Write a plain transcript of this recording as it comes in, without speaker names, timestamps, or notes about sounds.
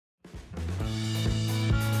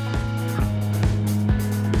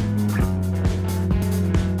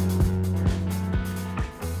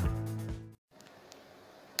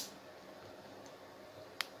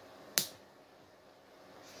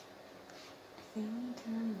think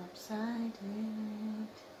I'm lopsided.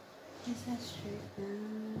 Is that straight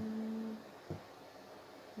now?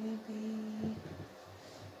 Maybe.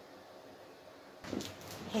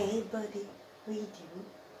 Hey buddy, what you doing?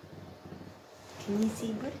 Can you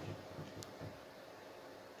see buddy?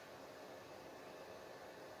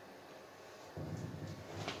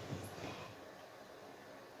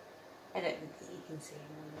 I don't think that you can see him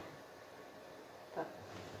on there, but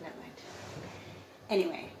never mind.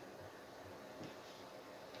 Anyway,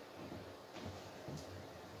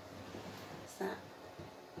 is that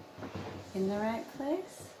in the right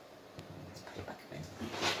place? Let's put it back a bit.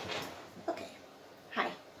 Okay,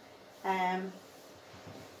 hi.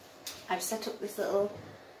 I've set up this little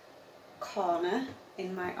corner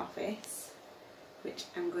in my office, which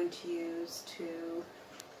I'm going to use to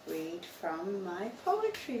read from my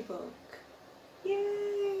poetry book.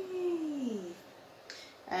 Yay!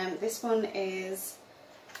 This one is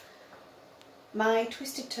My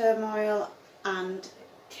Twisted Turmoil and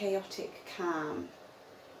Chaotic Calm,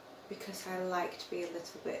 because I like to be a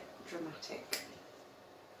little bit dramatic.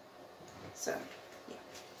 So, yeah.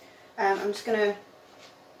 I'm just going to,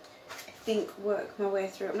 I think, work my way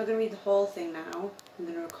through. I'm not going to read the whole thing now. I'm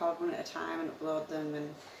going to record one at a time and upload them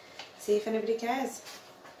and see if anybody cares.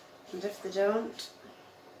 And if they don't,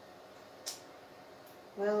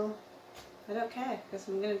 well, I don't care, because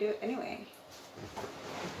I'm going to do it anyway.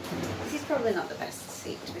 This is probably not the best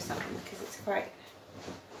seat to be sat on because it's quite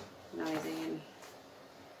noisy and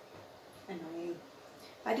annoying.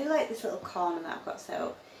 I do like this little corner that I've got set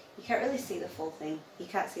up. You can't really see the full thing. You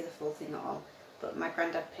can't see the full thing at all. But my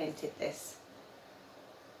granddad painted this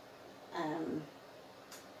in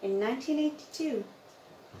 1982.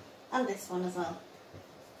 And this one as well.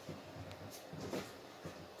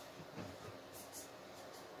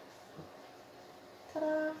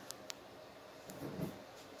 Ta-da!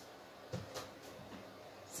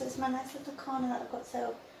 So it's my nice little corner that I've got set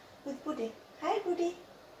up with Buddy. Hi Buddy!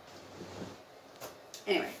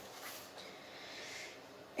 Anyway,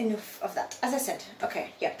 enough of that. As I said,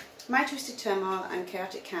 okay, yeah. My Twisted Turmoil and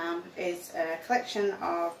Chaotic Calm is a collection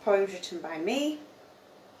of poems written by me.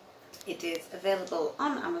 It is available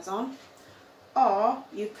on Amazon, or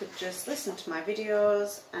you could just listen to my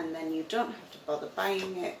videos and then you don't have to bother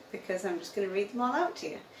buying it because I'm just going to read them all out to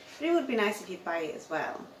you. But it would be nice if you'd buy it as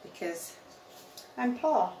well because I'm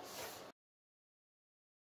poor.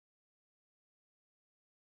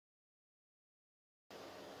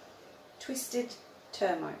 Twisted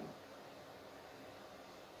Turmoil.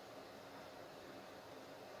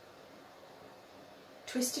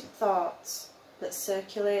 Twisted thoughts that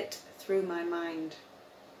circulate through my mind,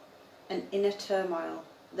 an inner turmoil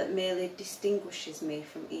that merely distinguishes me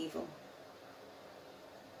from evil.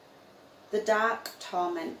 The dark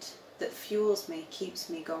torment that fuels me keeps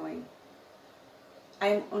me going. I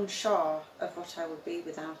am unsure of what I would be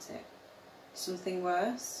without it. Something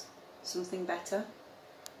worse? Something better?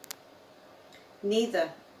 Neither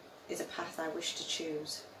is a path I wish to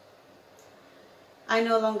choose. I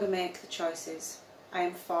no longer make the choices. I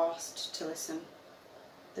am forced to listen.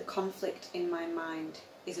 The conflict in my mind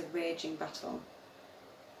is a raging battle.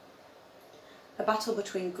 A battle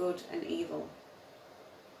between good and evil,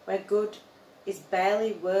 where good is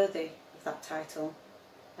barely worthy of that title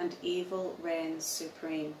and evil reigns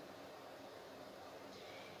supreme.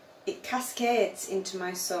 It cascades into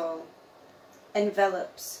my soul,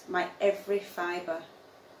 envelops my every fibre.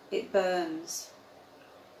 It burns.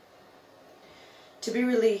 To be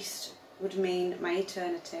released would mean my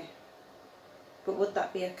eternity. But would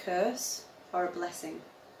that be a curse or a blessing?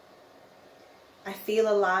 I feel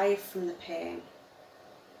alive from the pain.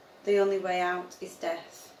 The only way out is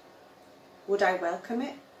death. Would I welcome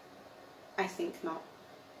it? I think not.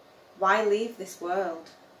 Why leave this world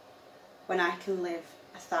when I can live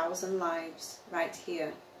 1,000 lives right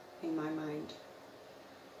here in my mind?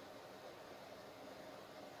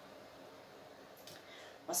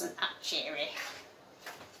 Wasn't that cheery?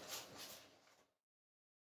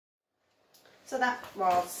 So that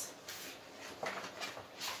was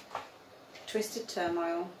Twisted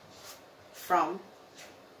Turmoil from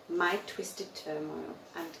My Twisted Turmoil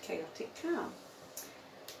and Chaotic Calm.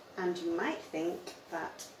 And you might think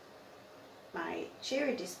that my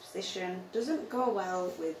cheery disposition doesn't go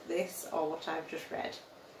well with this or what I've just read.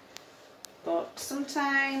 But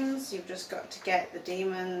sometimes you've just got to get the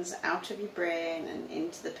demons out of your brain and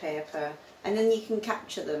into the paper, and then you can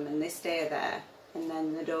capture them and they stay there, and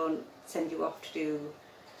then they don't send you off to do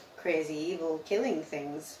crazy evil killing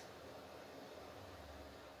things.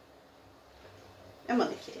 I'm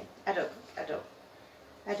only kidding. I don't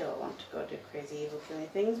want to go do crazy evil killing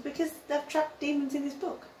things because they've trapped demons in this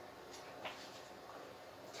book.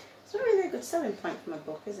 It's not really a good selling point from a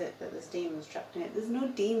book, is it, that there's demons trapped in it? There's no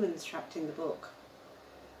demons trapped in the book.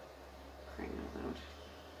 Crying out loud.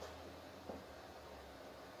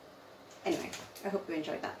 Anyway, I hope you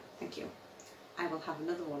enjoyed that. Thank you. I will have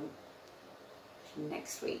another one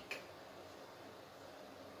next week.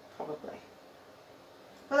 Probably.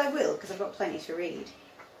 Well, I will, because I've got plenty to read.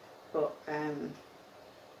 But,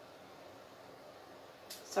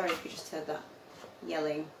 sorry if you just heard that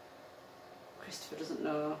yelling. Christopher doesn't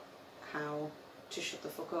know how to shut the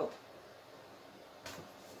fuck up.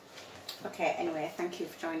 Okay, anyway, thank you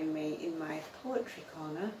for joining me in my poetry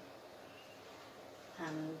corner.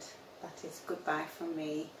 And that is goodbye from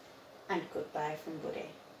me and goodbye from Buddy.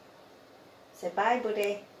 Say bye,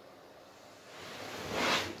 Buddy.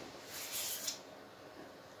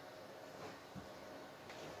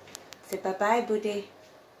 Say bye-bye, Buddy.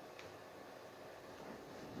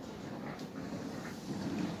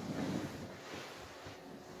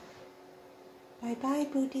 Bye-bye,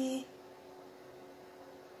 Buddy.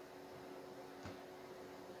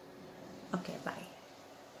 Okay, bye.